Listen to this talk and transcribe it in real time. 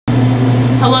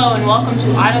Hello and welcome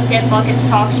to I Don't Get Buckets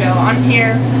Talk Show. I'm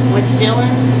here with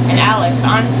Dylan and Alex.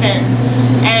 I'm Finn.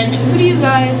 And what do you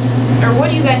guys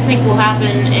think will happen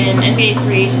in NBA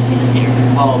free agency this year?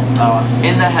 Well,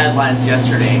 in the headlines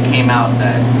yesterday, it came out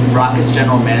that Rockets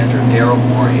general manager Daryl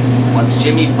Morey wants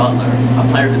Jimmy Butler, a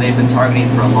player who they've been targeting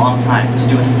for a long time, to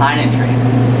do a sign-in trade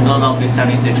with the Philadelphia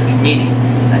 76ers, meaning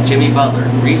that Jimmy Butler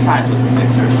re-signs with the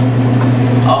Sixers.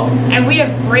 And we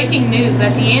have breaking news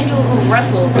that D'Angelo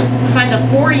Russell signs a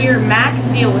 4-year max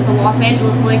deal with the Los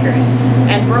Angeles Lakers,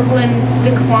 and Brooklyn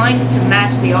declines to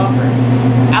match the offer.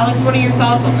 Alex, what are your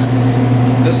thoughts on this?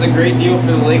 This is a great deal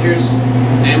for the Lakers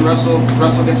and Russell.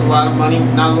 Russell gets a lot of money.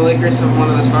 Now the Lakers have one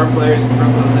of the star players, and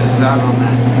Brooklyn loses out on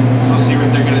that. So we'll see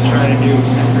what they're going to try to do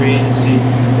in free agency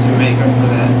to make up for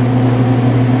that.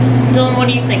 Dylan, what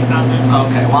do you think about this?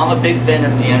 Okay, well, I'm a big fan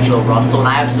of D'Angelo Russell, and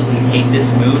I absolutely hate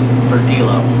this move for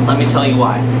D'Lo. Let me tell you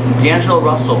why. D'Angelo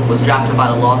Russell was drafted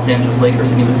by the Los Angeles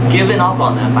Lakers, and he was given up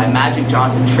on them by Magic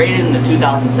Johnson, traded in the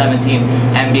 2017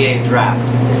 NBA draft.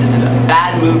 This is a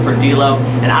bad move for D'Lo,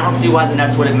 and I don't see why the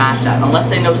Nets wouldn't match that, unless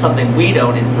they know something we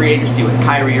don't in free agency with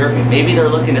Kyrie Irving. Maybe they're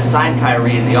looking to sign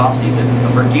Kyrie in the offseason,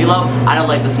 but for D'Lo, I don't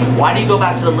like this move. Why do you go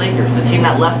back to the Lakers, the team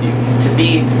that left you, to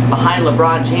be behind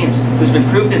LeBron James, who's been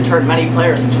proved in turn many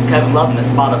players such as Kevin Love and the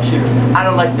spot-up shooters? I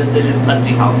don't like the decision. Let's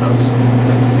see how it goes.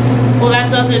 Well,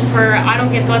 that does it for I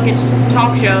Don't Get Buckets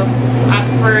Talk Show.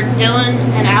 For Dylan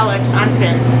and Alex, I'm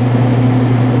Finn.